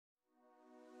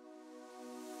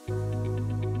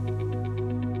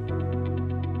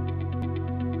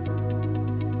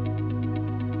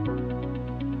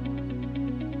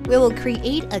We will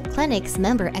create a clinic's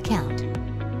member account.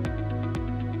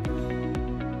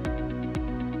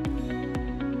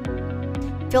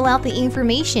 Fill out the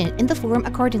information in the form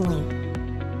accordingly.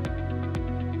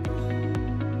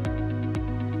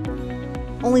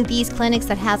 Only these clinics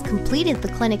that have completed the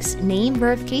clinic's name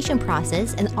verification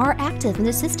process and are active in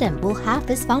the system will have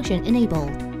this function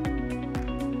enabled.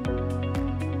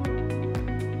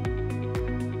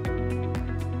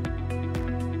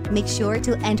 Make sure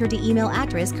to enter the email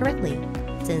address correctly,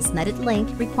 since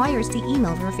MeditLink requires the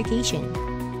email verification.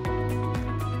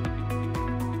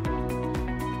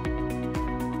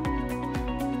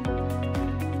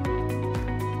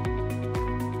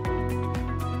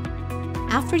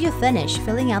 After you finish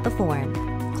filling out the form,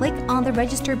 click on the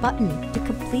Register button to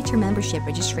complete your membership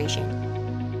registration.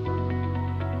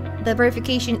 The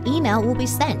verification email will be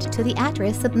sent to the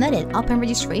address submitted upon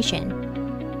registration.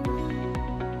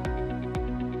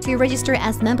 To register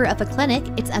as member of a clinic,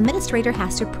 its administrator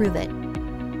has to approve it.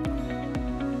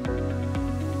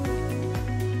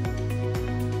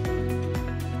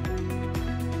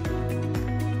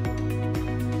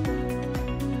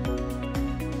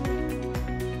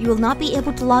 You will not be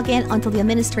able to log in until the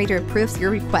administrator approves your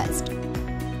request.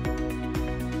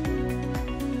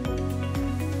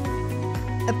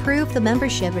 Approve the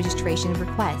membership registration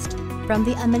request from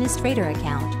the administrator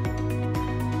account.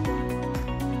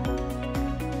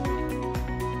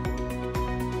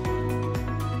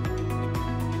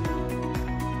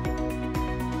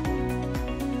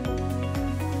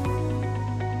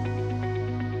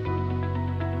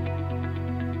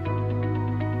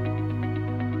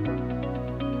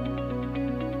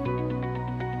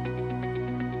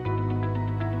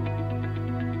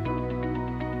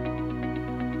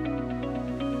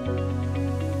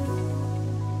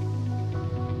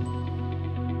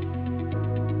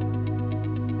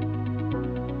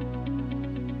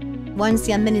 Once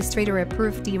the administrator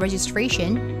approves the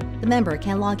registration, the member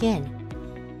can log in.